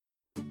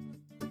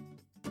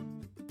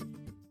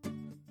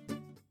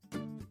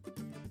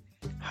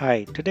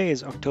Hi, today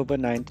is October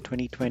 9th,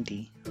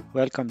 2020.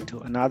 Welcome to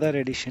another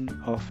edition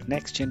of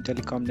Next Gen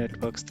Telecom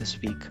Networks This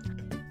Week.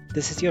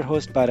 This is your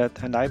host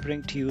Bharat, and I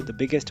bring to you the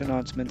biggest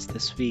announcements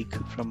this week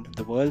from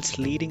the world's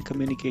leading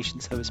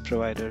communication service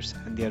providers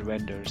and their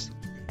vendors.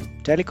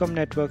 Telecom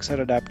networks are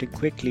adapting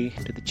quickly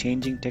to the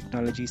changing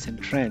technologies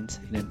and trends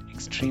in an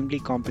extremely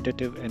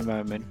competitive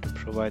environment to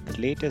provide the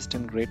latest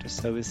and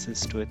greatest services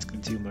to its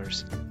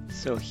consumers.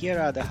 So, here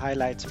are the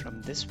highlights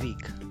from this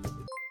week.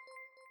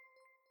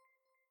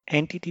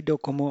 NTT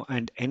Docomo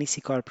and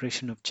NEC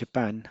Corporation of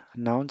Japan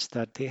announced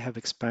that they have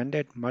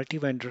expanded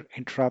multi-vendor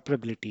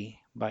interoperability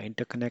by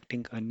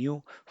interconnecting a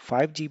new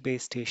 5G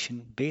base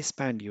station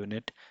baseband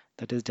unit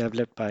that is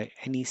developed by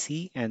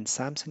NEC and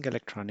Samsung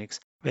Electronics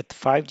with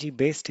 5G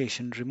base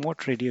station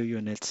remote radio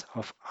units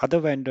of other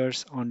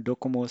vendors on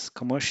Docomo's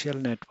commercial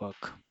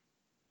network.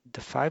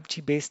 The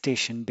 5G base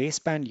station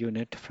baseband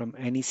unit from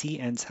NEC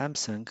and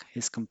Samsung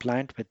is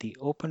compliant with the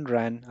Open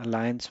RAN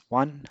Alliance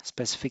 1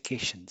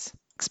 specifications.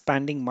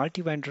 Expanding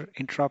multi-vendor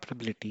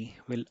interoperability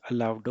will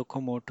allow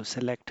Docomo to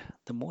select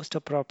the most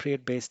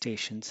appropriate base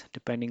stations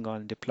depending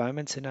on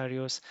deployment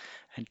scenarios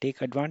and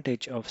take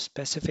advantage of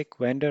specific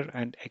vendor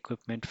and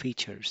equipment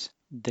features.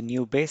 The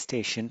new base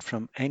station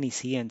from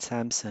NEC and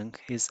Samsung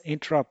is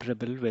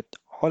interoperable with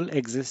all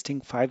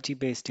existing 5G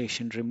base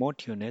station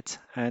remote units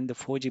and the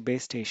 4G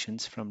base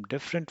stations from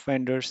different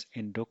vendors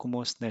in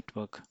Docomo's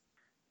network.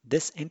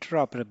 This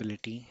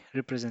interoperability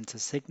represents a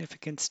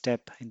significant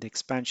step in the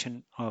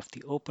expansion of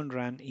the Open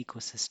RAN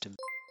ecosystem.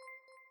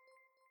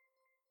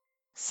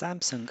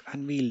 Samsung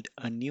unveiled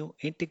a new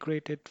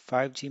integrated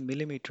 5G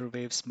millimeter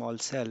wave small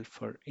cell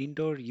for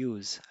indoor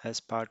use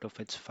as part of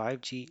its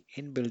 5G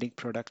in-building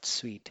product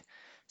suite,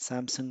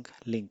 Samsung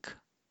Link.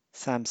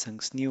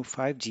 Samsung's new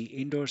 5G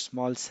indoor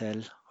small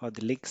cell or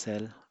the Link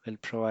cell will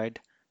provide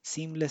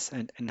seamless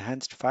and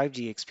enhanced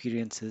 5G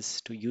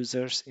experiences to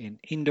users in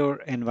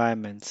indoor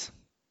environments.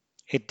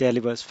 It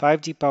delivers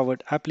 5G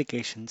powered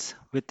applications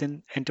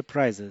within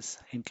enterprises,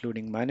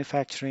 including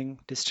manufacturing,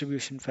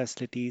 distribution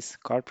facilities,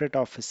 corporate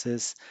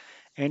offices,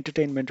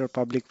 entertainment or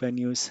public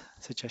venues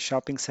such as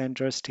shopping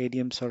centers,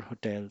 stadiums, or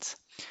hotels.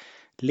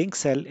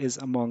 Linkcell is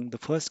among the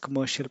first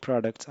commercial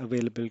products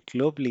available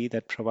globally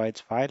that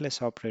provides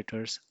wireless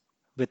operators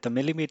with a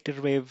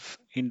millimeter wave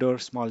indoor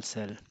small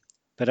cell.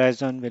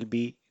 Verizon will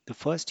be the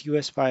first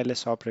US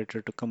wireless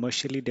operator to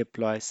commercially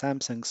deploy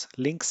Samsung's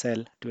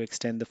Linkcell to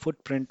extend the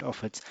footprint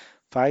of its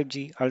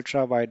 5G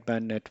ultra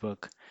wideband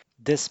network.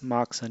 This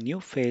marks a new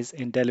phase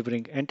in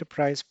delivering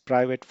enterprise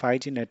private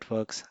 5G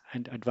networks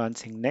and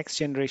advancing next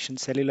generation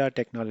cellular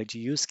technology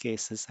use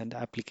cases and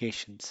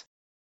applications.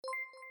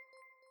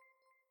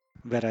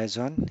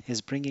 Verizon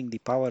is bringing the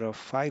power of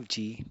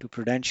 5G to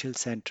Prudential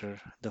Center,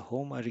 the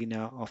home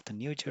arena of the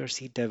New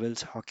Jersey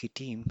Devils hockey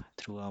team,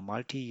 through a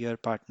multi-year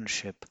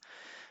partnership.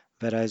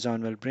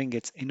 Verizon will bring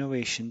its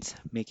innovations,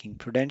 making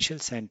Prudential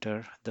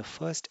Center the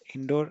first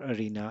indoor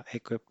arena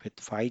equipped with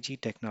 5G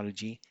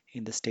technology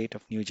in the state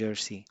of New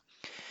Jersey.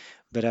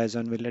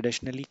 Verizon will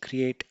additionally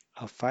create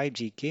a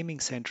 5G gaming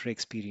center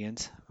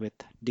experience with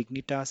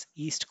Dignitas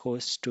East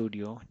Coast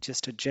Studio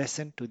just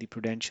adjacent to the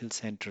Prudential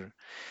Center.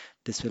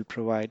 This will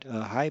provide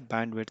a high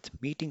bandwidth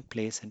meeting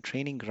place and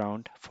training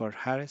ground for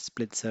Harris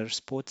Blitzer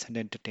Sports and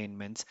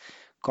Entertainment's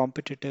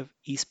competitive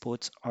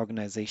esports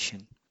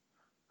organization.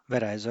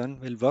 Verizon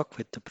will work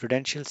with the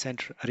Prudential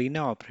Center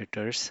arena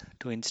operators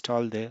to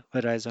install the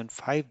Verizon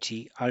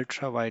 5G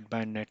ultra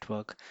wideband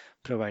network,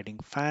 providing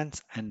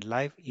fans and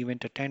live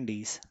event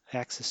attendees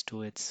access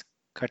to its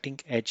cutting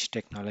edge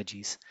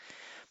technologies.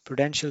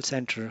 Prudential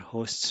Center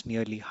hosts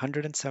nearly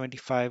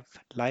 175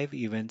 live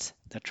events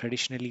that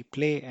traditionally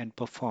play and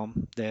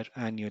perform there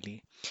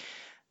annually.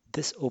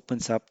 This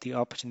opens up the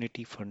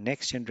opportunity for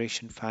next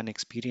generation fan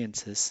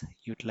experiences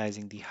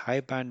utilizing the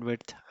high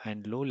bandwidth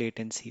and low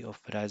latency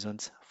of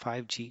Verizon's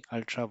 5G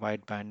ultra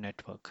wideband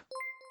network.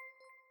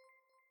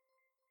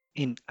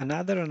 In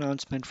another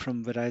announcement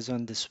from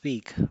Verizon this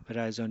week,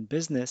 Verizon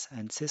Business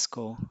and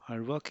Cisco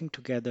are working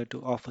together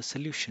to offer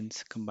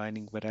solutions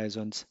combining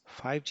Verizon's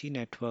 5G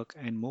network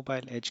and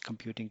mobile edge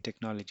computing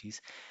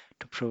technologies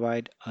to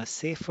provide a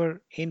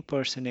safer in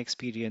person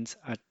experience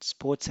at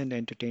sports and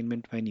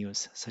entertainment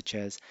venues such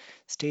as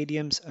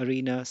stadiums,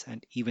 arenas,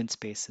 and event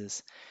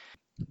spaces.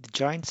 The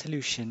joint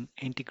solution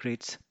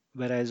integrates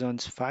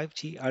Verizon's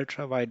 5G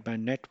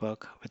ultra-wideband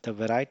network with a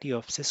variety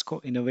of Cisco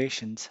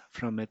innovations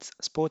from its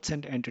sports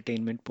and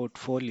entertainment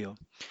portfolio.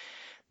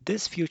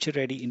 This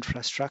future-ready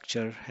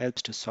infrastructure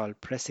helps to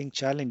solve pressing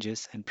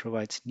challenges and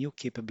provides new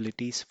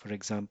capabilities. For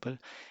example,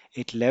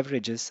 it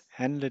leverages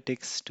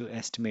analytics to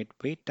estimate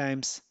wait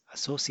times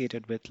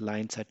associated with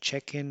lines at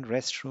check-in,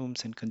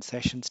 restrooms, and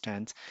concession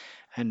stands,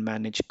 and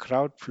manage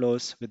crowd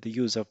flows with the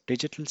use of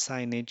digital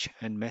signage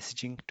and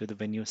messaging to the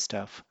venue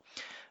staff.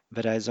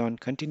 Verizon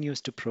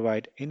continues to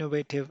provide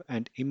innovative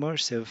and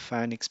immersive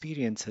fan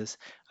experiences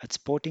at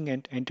sporting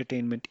and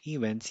entertainment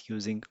events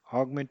using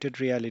augmented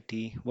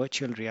reality,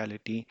 virtual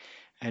reality,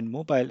 and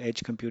mobile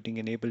edge computing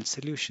enabled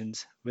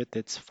solutions with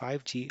its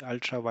 5G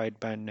ultra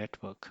wideband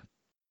network.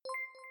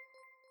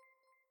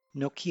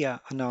 Nokia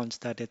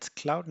announced that its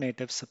cloud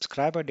native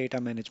subscriber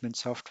data management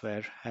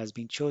software has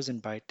been chosen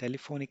by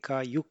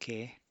Telefonica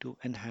UK to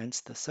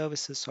enhance the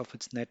services of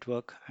its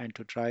network and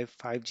to drive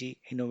 5G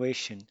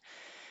innovation.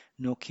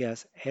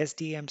 Nokia's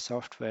SDM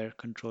software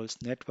controls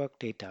network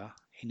data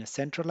in a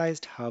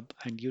centralized hub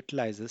and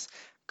utilizes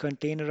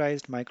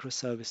containerized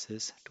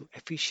microservices to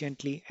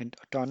efficiently and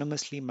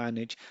autonomously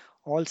manage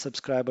all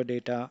subscriber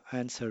data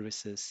and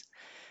services.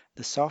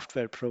 The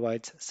software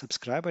provides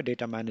subscriber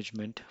data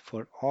management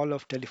for all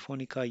of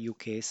Telefonica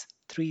UK's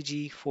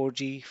 3G,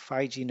 4G,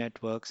 5G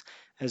networks,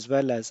 as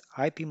well as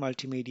IP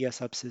multimedia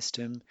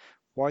subsystem,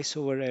 voice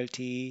over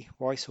LTE,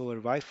 voice over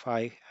Wi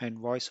Fi, and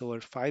voice over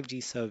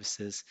 5G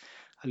services,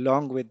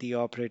 along with the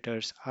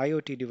operator's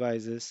IoT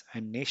devices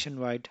and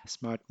nationwide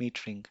smart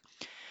metering.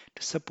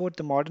 To support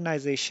the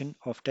modernization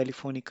of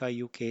Telefonica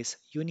UK's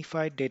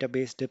unified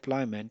database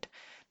deployment,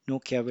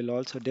 Nokia will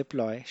also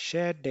deploy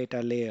Shared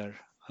Data Layer,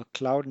 a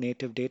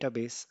cloud-native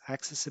database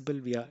accessible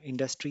via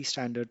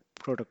industry-standard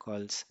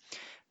protocols.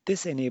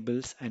 This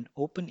enables an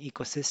open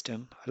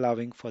ecosystem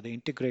allowing for the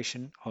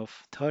integration of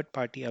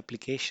third-party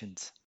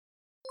applications.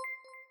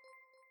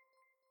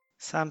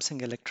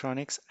 Samsung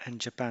Electronics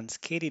and Japan's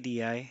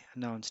KDDI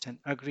announced an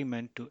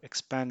agreement to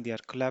expand their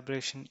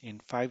collaboration in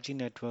 5G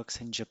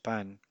networks in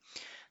Japan.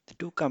 The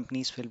two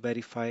companies will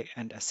verify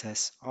and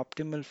assess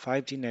optimal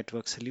 5G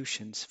network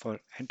solutions for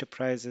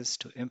enterprises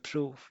to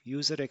improve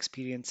user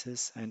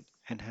experiences and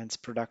enhance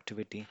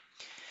productivity.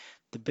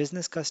 The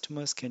business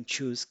customers can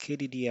choose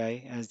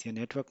KDDI as their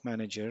network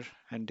manager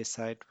and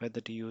decide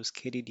whether to use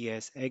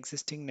KDDI's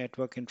existing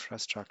network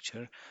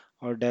infrastructure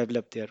or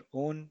develop their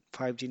own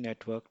 5G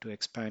network to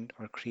expand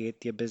or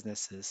create their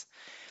businesses.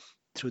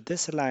 Through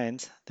this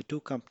alliance, the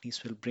two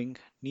companies will bring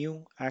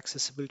new,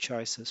 accessible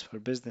choices for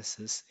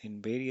businesses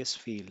in various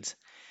fields.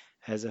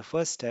 As a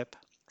first step,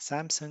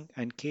 Samsung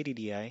and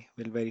KDDI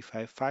will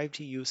verify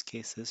 5G use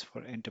cases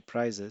for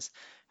enterprises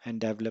and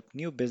develop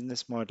new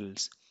business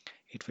models.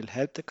 It will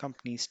help the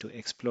companies to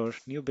explore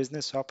new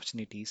business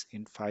opportunities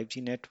in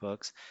 5G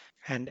networks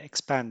and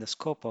expand the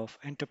scope of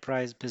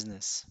enterprise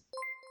business.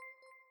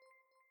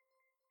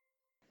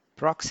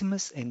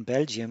 Proximus in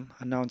Belgium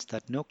announced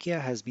that Nokia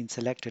has been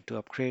selected to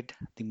upgrade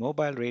the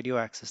mobile radio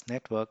access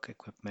network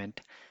equipment,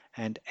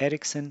 and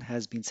Ericsson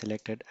has been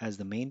selected as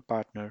the main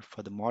partner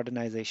for the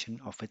modernization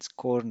of its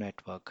core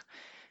network.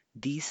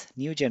 These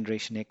new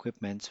generation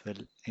equipments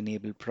will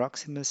enable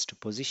Proximus to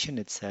position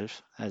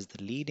itself as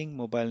the leading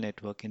mobile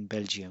network in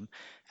Belgium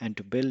and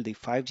to build the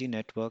 5G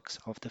networks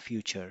of the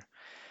future.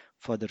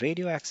 For the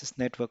radio access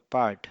network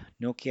part,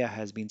 Nokia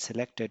has been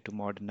selected to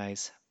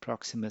modernize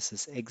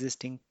Proximus's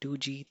existing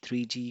 2G,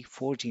 3G,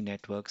 4G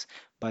networks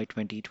by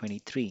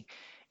 2023.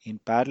 In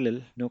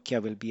parallel,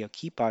 Nokia will be a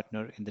key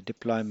partner in the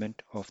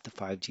deployment of the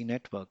 5G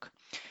network.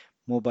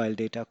 Mobile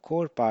data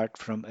core part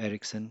from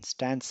Ericsson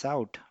stands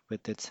out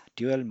with its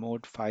dual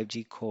mode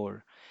 5G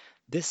core.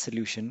 This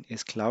solution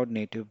is cloud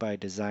native by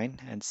design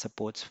and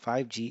supports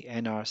 5G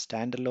NR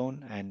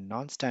standalone and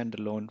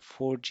non-standalone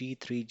 4G,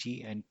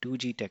 3G, and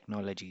 2G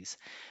technologies.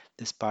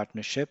 This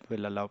partnership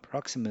will allow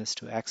Proximus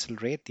to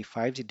accelerate the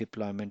 5G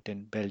deployment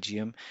in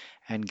Belgium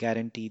and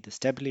guarantee the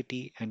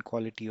stability and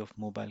quality of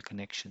mobile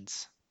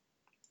connections.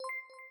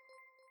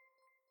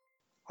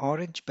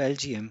 Orange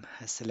Belgium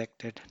has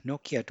selected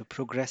Nokia to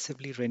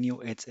progressively renew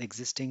its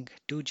existing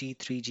 2G,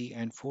 3G,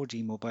 and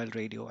 4G mobile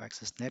radio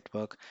access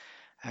network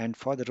and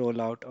for the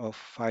rollout of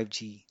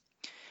 5G.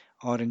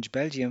 Orange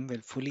Belgium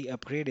will fully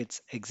upgrade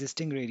its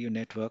existing radio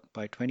network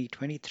by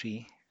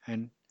 2023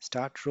 and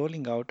start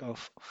rolling out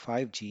of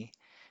 5G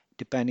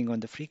depending on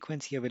the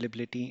frequency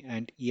availability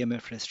and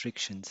EMF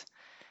restrictions.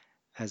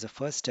 As a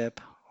first step,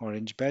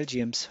 Orange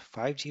Belgium's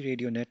 5G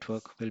radio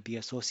network will be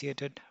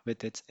associated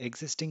with its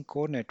existing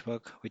core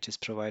network, which is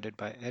provided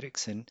by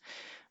Ericsson,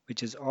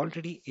 which is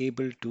already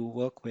able to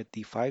work with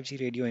the 5G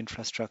radio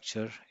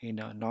infrastructure in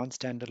a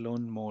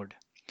non-standalone mode.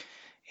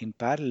 In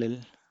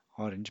parallel,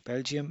 Orange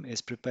Belgium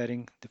is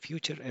preparing the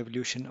future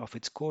evolution of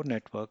its core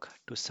network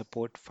to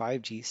support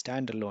 5G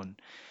standalone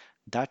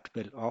that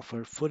will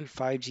offer full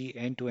 5G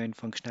end-to-end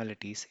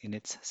functionalities in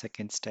its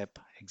second step,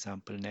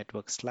 example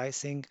network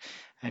slicing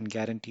and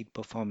guaranteed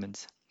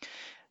performance.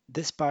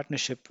 This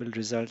partnership will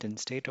result in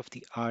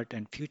state-of-the-art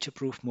and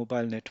future-proof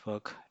mobile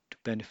network to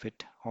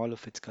benefit all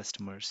of its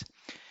customers.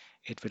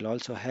 It will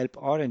also help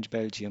Orange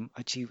Belgium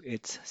achieve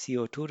its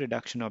CO2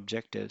 reduction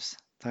objectives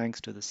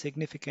thanks to the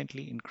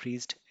significantly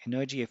increased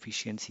energy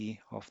efficiency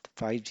of the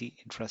 5G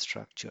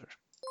infrastructure.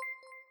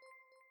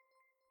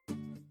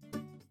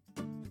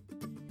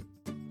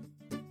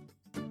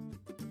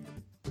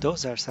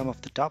 Those are some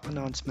of the top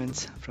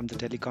announcements from the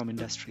telecom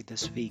industry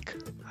this week.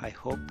 I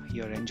hope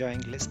you're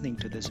enjoying listening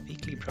to this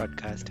weekly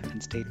broadcast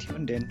and stay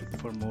tuned in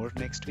for more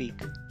next week.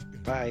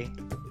 Bye.